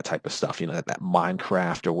into that type of stuff, that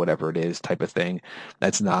Minecraft or whatever it is type of thing.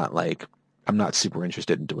 That's not like I'm not super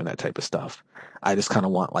interested in doing that type of stuff. I just kind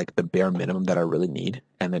of want like the bare minimum that I really need,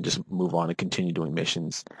 and then just move on and continue doing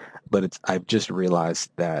missions. But I've just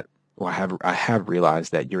realized that, well, I have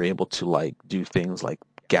realized that you're able to like do things like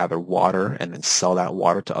gather water and then sell that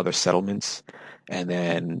water to other settlements, and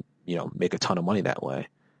then make a ton of money that way.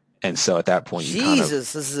 And so at that point, you kind of,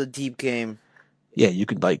 Jesus, this is a deep game. yeah, you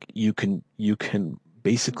can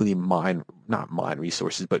basically mine, not mine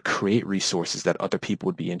resources, but create resources that other people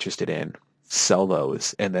would be interested in, sell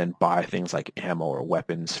those, and then buy things like ammo or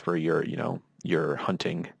weapons for your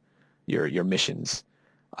hunting, your missions.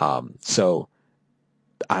 So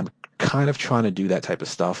I'm kind of trying to do that type of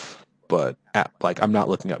stuff, but like I'm not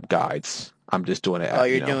looking up guides. I'm just doing it Oh,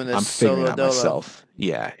 you're doing this I'm figuring it solo out dolo. myself.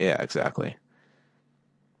 Yeah, yeah, exactly.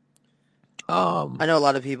 Um, I know a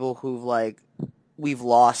lot of people who've like we've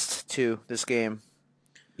lost to this game,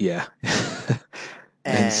 yeah.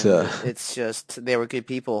 And and so it's just they were good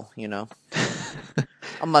people.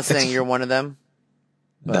 I'm not saying it's you're one of them,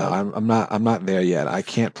 no, but I'm not there yet. I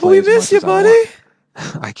can't but play we as miss much you, as I want. buddy.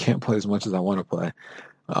 I can't play as much as I want to play.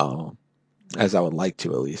 Um, as I would like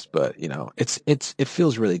to, at least. But it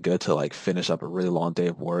feels really good to like finish up a really long day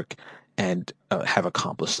of work and have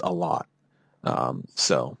accomplished a lot.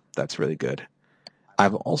 So that's really good.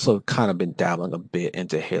 I've also kind of been dabbling a bit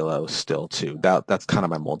into Halo still too. That's kind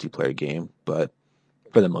of my multiplayer game, but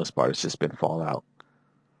for the most part, it's just been Fallout.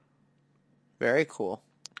 Very cool.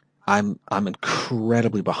 I'm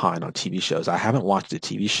incredibly behind on TV shows. I haven't watched a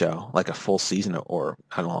TV show like a full season, or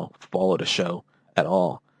I don't know, followed a show at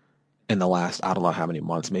all in the last, I don't know how many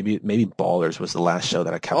months. Maybe Ballers was the last show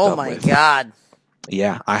that I kept Oh up my with. god.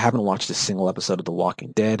 Yeah, I haven't watched a single episode of The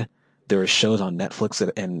Walking Dead. There are shows on Netflix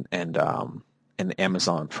and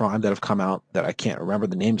Amazon Prime that have come out that I can't remember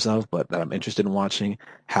the names of, but that I'm interested in watching.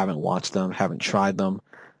 Haven't watched them, haven't tried them.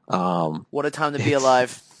 What a time to be It's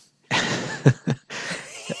alive.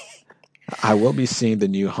 I will be seeing the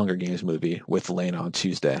new Hunger Games movie with Lena on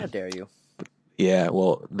Tuesday. How dare you? Yeah,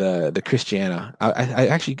 well, the Christiana. I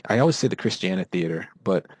actually I always say the Christiana Theater,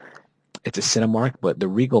 but it's a Cinemark. But the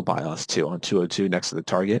Regal by us too on 202 next to the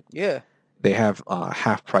Target. Yeah. They have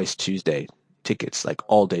half price Tuesday tickets, like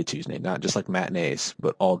all day Tuesday, not just like matinees,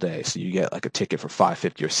 but all day. So you get like a ticket for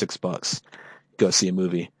 $5.50 or $6. Go see a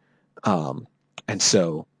movie. Um, and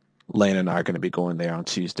so Lane and I are going to be going there on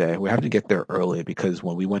Tuesday. We have to get there early because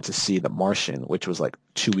when we went to see The Martian, which was like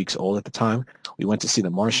 2 weeks old at the time, we went to see The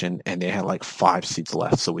Martian and they had like 5 seats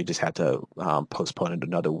left, so we just had to postpone it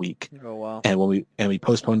another week. Oh wow. And when we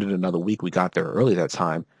postponed it another week, we got there early that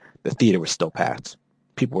time. The theater was still packed.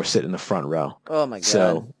 People were sitting in the front row. Oh my god.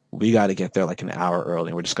 So we got to get there like an hour early.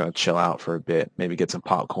 And we're just gonna chill out for a bit, maybe get some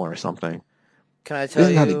popcorn or something. Can I This tell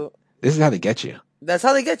is how they you? this is how they get you. That's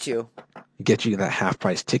how they get you. Get you that half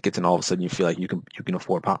price tickets, and all of a sudden you feel like you can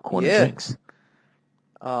afford popcorn and Yeah. drinks.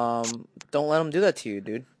 Don't let them do that to you,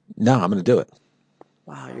 dude. No, I'm gonna do it.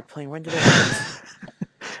 Wow, you're playing right into their hands.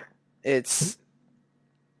 It's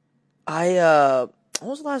I. What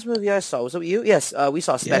was the last movie I saw? Was it you? Yes. We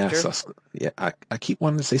saw Yeah, Spectre. I keep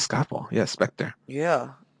wanting to say Skyfall. Yeah, Spectre.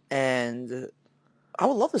 Yeah, and I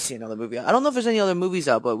would love to see another movie. I don't know if there's any other movies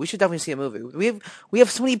out, but we should definitely see a movie. We have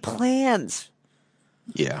so many plans.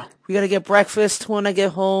 Yeah. We gotta get breakfast when I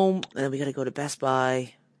get home, and then we gotta go to Best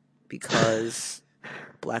Buy because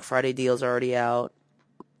Black Friday deals are already out.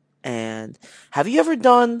 And have you ever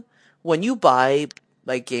done when you buy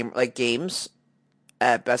games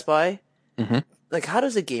at Best Buy? hmm Like, how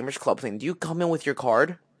does the Gamers Club thing? Do you come in with your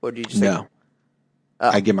card, or do you just like? No, Oh,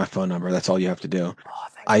 I give my phone number. That's all you have to do. oh,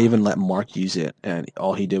 thank I God. even let Mark use it, and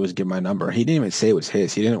all he did was give my number. He didn't even say it was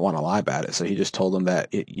his. He didn't want to lie about it, so he just told them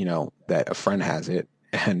that that a friend has it,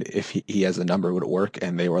 and if he has the number, would it work?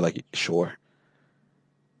 And they were like, sure.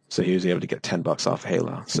 So he was able to get $10 off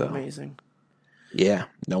Halo. So Amazing. yeah,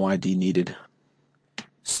 no ID needed.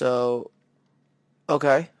 So,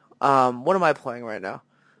 okay. What am I playing right now?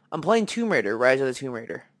 I'm playing Tomb Raider, Rise of the Tomb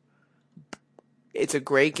Raider. It's a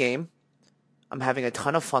great game. I'm having a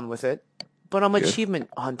ton of fun with it, but I'm Good. achievement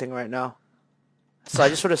hunting right now. So I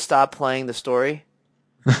just sort of stopped playing the story.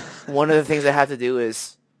 One of the things I have to do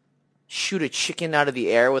is shoot a chicken out of the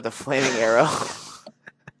air with a flaming arrow.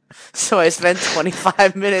 So I spent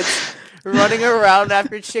 25 minutes running around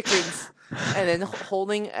after chickens and then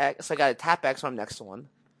holding X. So I got to tap X when I'm next to one.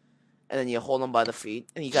 And then you hold them by the feet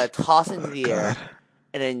and you got to toss it into Oh the God. air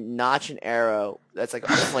and then notch an arrow that's like a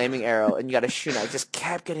flaming arrow and you got to shoot it. I just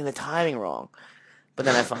kept getting the timing wrong. But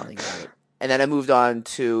then I finally got it. And then I moved on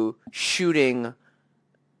to shooting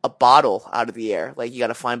a bottle out of the air. Like you got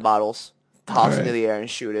to find bottles, All toss it into right. the air and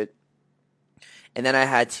shoot it. And then I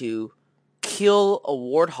had to kill a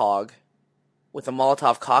warthog with a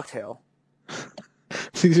Molotov cocktail.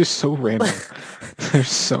 These are so random. They're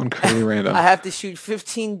so incredibly I random. have to shoot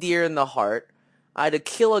 15 deer in the heart. I had to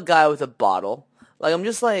kill a guy with a bottle. Like I'm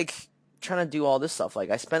just like trying to do all this stuff. Like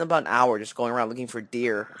I spent about an hour just going around looking for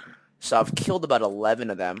deer. So I've killed about 11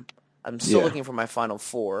 of them. I'm still Yeah. looking for my final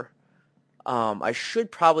 4. I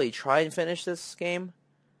should probably try and finish this game.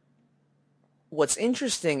 What's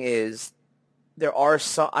interesting is there are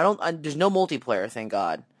some. There's no multiplayer, thank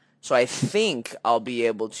God. So I think I'll be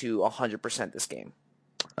able to 100% this game,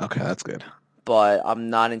 Okay, that's good. but I'm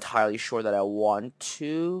not entirely sure that I want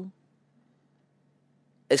to.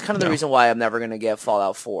 It's kind of the No. reason why I'm never gonna get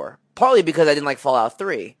Fallout 4. Partly because I didn't like Fallout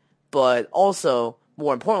 3, but also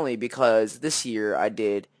more importantly because this year I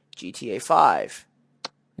did GTA 5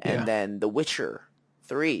 and Yeah. then The Witcher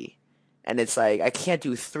 3. And it's like I can't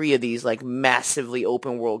do 3 of these like massively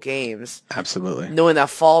open world games Absolutely. knowing that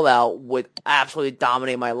Fallout would absolutely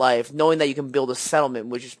dominate my life, knowing that you can build a settlement,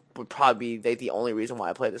 would probably be like, the only reason why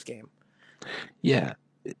I play this game. Yeah.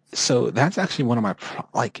 So that's actually one of my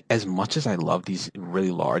like as much as I love these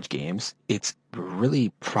really large games, it's really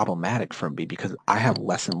problematic for me because I have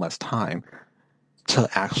less and less time to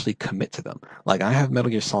actually commit to them. Like I have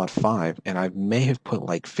Metal Gear Solid 5 and I may have put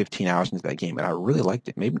like 15 hours into that game and I really liked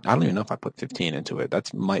it. Maybe I don't even know if I put 15 into it.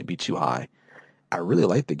 That might be too high. I really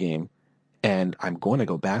liked the game and I'm going to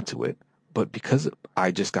go back to it. But because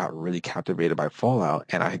I just got really captivated by Fallout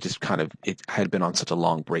and I just kind of I had been on such a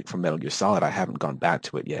long break from Metal Gear Solid, I haven't gone back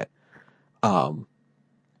to it yet. Um,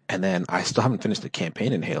 and then I still haven't finished the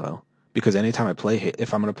campaign in Halo because anytime I play,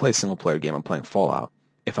 if I'm going to play a single player game, I'm playing Fallout.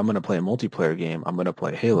 If I'm going to play a multiplayer game, I'm going to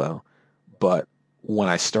play Halo. But when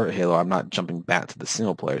I start Halo, I'm not jumping back to the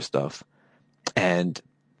single player stuff. And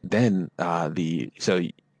then the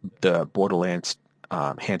Borderlands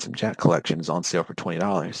Handsome Jack collection is on sale for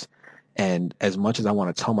 $20, And as much as I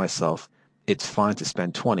want to tell myself it's fine to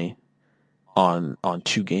spend 20 on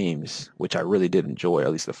two games, which I really did enjoy,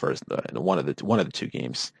 at least the first one of the two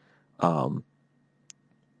games. Um,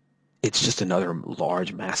 it's just another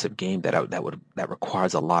large, massive game that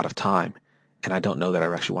requires a lot of time, and I don't know that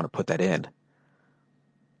I actually want to put that in.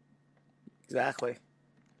 Exactly.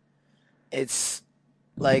 It's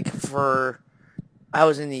like I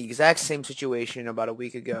was in the exact same situation about a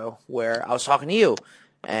week ago where I was talking to you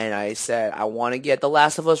and I said I want to get The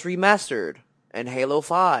Last of Us remastered and Halo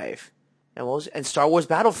 5 and Star Wars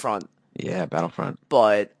Battlefront. Yeah, Battlefront.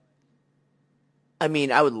 But I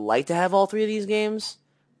mean, I would like to have all three of these games,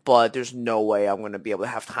 but there's no way I'm going to be able to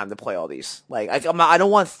have time to play all these. Like I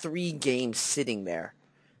don't want three games sitting there.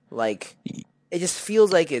 Like it just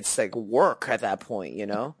feels like it's like work at that point, you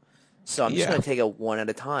know? So I'm just Yeah. going to take it one at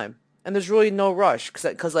a time. And there's really no rush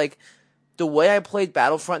cuz like the way I played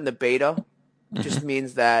Battlefront in the beta Hmm. just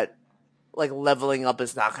means that like leveling up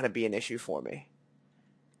is not going to be an issue for me.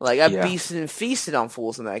 Like I Yeah. beasted and feasted on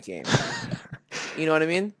fools in that game. You know what I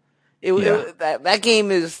mean? Yeah. That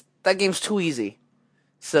game's too easy.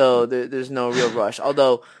 So there's no real rush.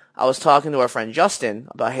 Although I was talking to our friend Justin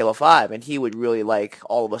about Halo 5 and he would really like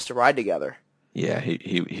all of us to ride together. Yeah,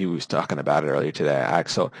 he was talking about it earlier today.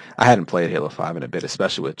 So I hadn't played Halo 5 in a bit,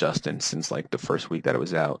 especially with Justin since like the first week that it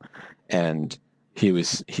was out, and he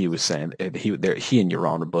was saying he and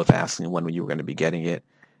Yaron were both asking when you were going to be getting it,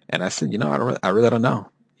 and I said, I really don't know.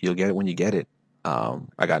 You'll get it when you get it.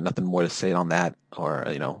 I got nothing more to say on that, or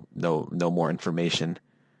no more information.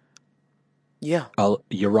 Yeah.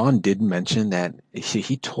 Yaron did mention that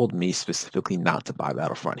he told me specifically not to buy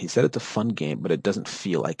Battlefront. He said it's a fun game, but it doesn't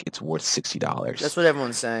feel like it's worth $60. That's what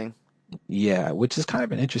everyone's saying. Yeah, which is kind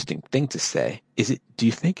of an interesting thing to say. Do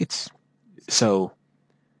you think it's so?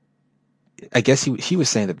 I guess he was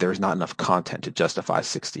saying that there's not enough content to justify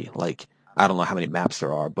 60. Like, I don't know how many maps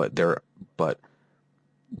there are, but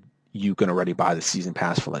you can already buy the season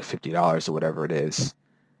pass for like $50 or whatever it is.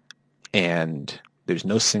 And there's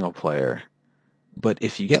no single player. But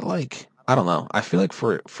if you get like, I don't know, I feel like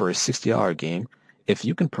for a $60 game, if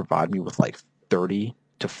you can provide me with like 30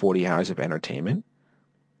 to 40 hours of entertainment,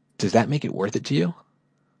 does that make it worth it to you?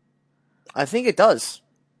 I think it does.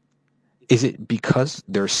 Is it because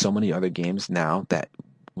there's so many other games now that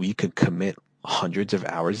we could commit hundreds of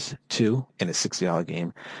hours to in a $60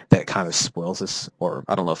 game that kind of spoils us, or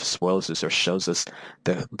I don't know if it spoils us or shows us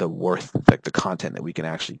the worth, like the content that we can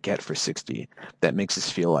actually get for 60, that makes us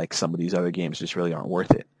feel like some of these other games just really aren't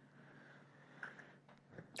worth it?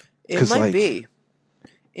 It Because might like be.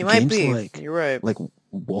 It might games be. You're right. like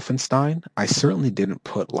Wolfenstein, I certainly didn't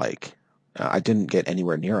put like I didn't get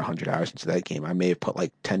anywhere near 100 hours into that game. I may have put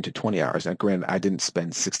like 10 to 20 hours. Now, granted, I didn't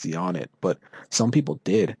spend 60 on it, but some people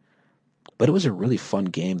did. But it was a really fun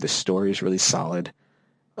game. The story is really solid.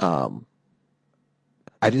 Um,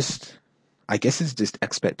 I just, I guess it's just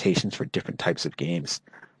expectations for different types of games.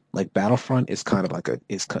 Like Battlefront is kind of like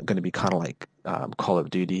going to be kind of like Call of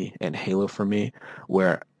Duty and Halo for me,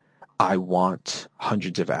 where I want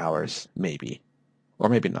hundreds of hours, maybe, or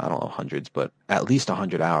maybe not, I don't know, hundreds, but at least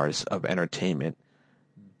 100 hours of entertainment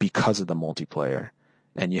because of the multiplayer.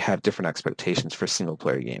 And you have different expectations for single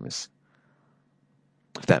player games,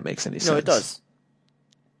 if that makes any No, it sense. does.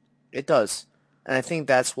 It does. And I think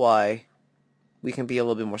that's why we can be a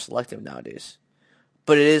little bit more selective nowadays.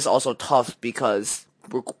 But it is also tough because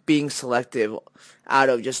we're being selective out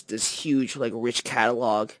of just this huge, like, rich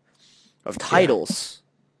catalog of Yeah. titles.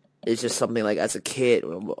 It's just something like as a kid,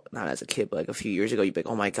 well, not as a kid, but like a few years ago, you'd be like,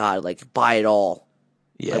 oh my god, like buy it all.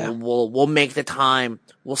 Like Yeah. we'll make the time.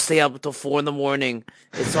 We'll stay up until 4 in the morning.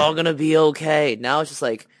 It's all gonna be okay. Now it's just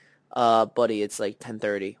like, buddy, it's like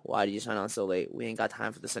 10:30. Why did you sign on so late? We ain't got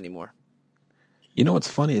time for this anymore. You know what's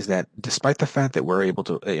funny is that despite the fact that we're able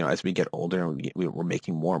to, as we get older and we're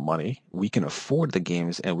making more money, we can afford the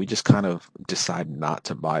games and we just kind of decide not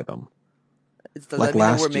to buy them. Does Like that mean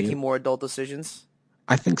that we're last year, making more adult decisions?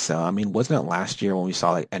 I think so. I mean, wasn't it last year when we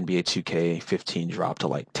saw like NBA 2K15 drop to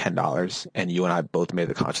like $10 and you and I both made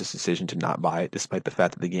the conscious decision to not buy it despite the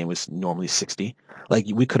fact that the game was normally 60? Like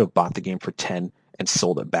we could have bought the game for 10 and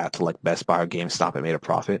sold it back to like Best Buy or GameStop and made a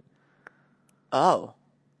profit. Oh,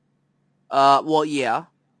 well, yeah,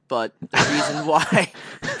 but the reason why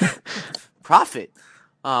profit.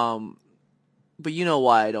 Um, but you know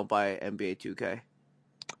why I don't buy NBA 2K?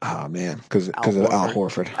 Oh man, because Al of Al Horford.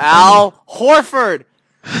 Horford. I know. Al Horford.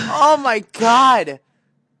 Oh my god.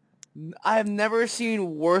 I have never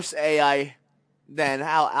seen worse AI than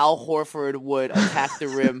how Al Horford would attack the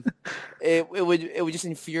rim. It would just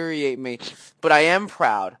infuriate me. But I am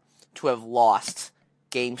proud to have lost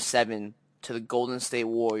Game 7 to the Golden State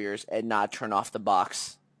Warriors and not turn off the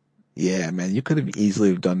box. Yeah, man, you could have easily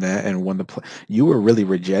have done that and won the play. You were really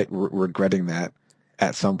regretting that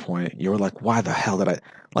at some point. You were like, why the hell did I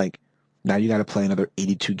like? Now you got to play another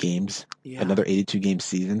 82 games, Yeah. another 82 game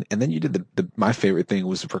season, and then you did the my favorite thing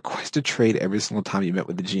was request a trade every single time you met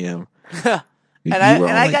with the GM. and You were all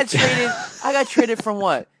I like got traded. I got traded from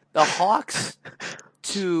what? The Hawks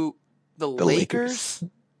to the the Lakers. Lakers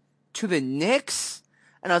to the Knicks,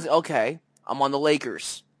 and I was like, okay, I'm on the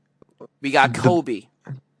Lakers. We got The Kobe.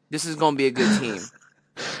 This is gonna be a good team.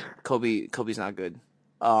 Kobe's not good.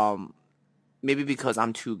 Maybe because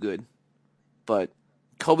I'm too good, but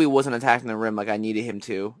Kobe wasn't attacking the rim like I needed him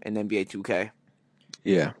to in NBA 2K.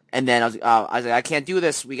 Yeah. And then I was like, I can't do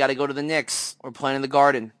this. We got to go to the Knicks. We're playing in the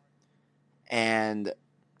Garden. And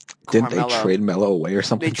Didn't they Carmelo, trade Melo away or they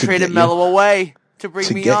something to traded get you? Melo away to bring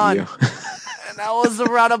To me get you. on. And I was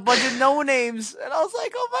around a bunch of no names, and I was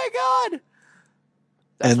like, oh my god,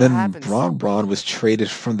 that's And what then happens Braun was traded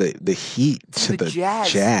from the Heat to to the the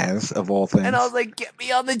Jazz. Jazz of all And I was things. like, get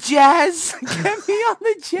me on the Jazz, get me on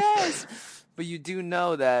the Jazz. But you do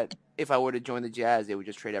know that if I were to join the Jazz, they would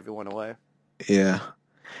just trade everyone away. Yeah.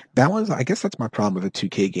 I guess that's my problem with the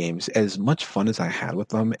 2K games. As much fun as I had with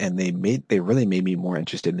them, and they really made me more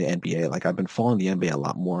interested in the NBA. Like I've been following the NBA a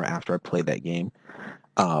lot more after I played that game.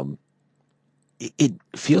 Um, it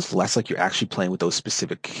feels less like you're actually playing with those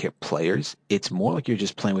specific players. It's more like you're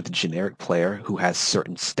just playing with a generic player who has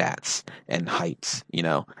certain stats and heights.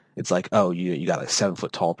 It's like, oh, you got a 7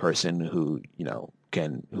 foot tall person who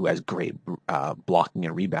who has great blocking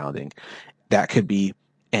and rebounding. That could be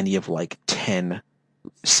any of like 10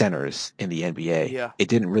 centers in the NBA. Yeah. It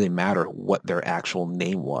didn't really matter what their actual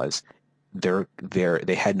name was.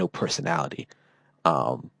 They had no personality.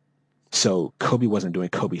 Um, so Kobe wasn't doing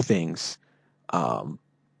Kobe things. Um,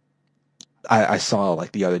 I saw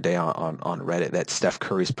like the other day on Reddit that Steph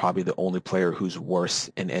Curry's probably the only player who's worse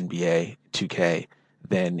in NBA 2K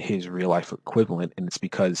than his real life equivalent, and it's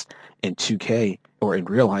because in 2K or in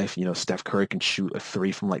real life, Steph Curry can shoot a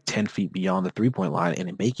three from like 10 feet beyond the 3 point line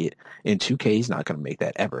and make it. In 2K, he's not going to make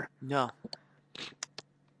that ever. No.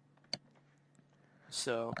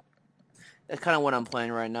 So that's kind of what I'm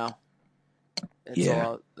playing right now.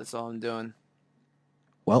 Yeah. That's all I'm doing.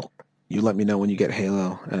 Well, you let me know when you get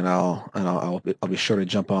Halo, and I'll be sure to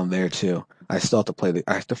jump on there too. I still have to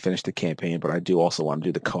I have to finish the campaign, but I do also want to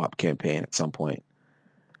do the co-op campaign at some point.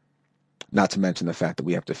 Not to mention the fact that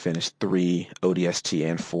we have to finish 3 ODST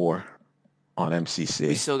and 4 on We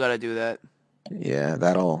MCC. still got to do that. Yeah,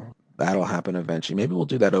 that'll happen eventually. Maybe we'll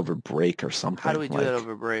do that over break or How do something. we do that Like,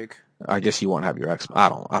 over break? I guess you won't have your X. I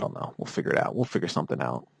don't know. We'll figure it out. We'll figure something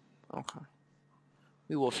out. Okay.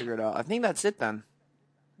 We will figure it out. I think that's it then.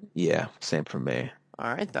 Yeah, same for me.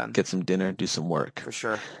 All right then. Get some dinner, do some work. For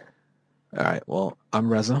sure. All right. Well,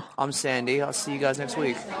 I'm Reza. I'm Sandy. I'll see you guys next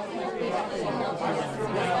week.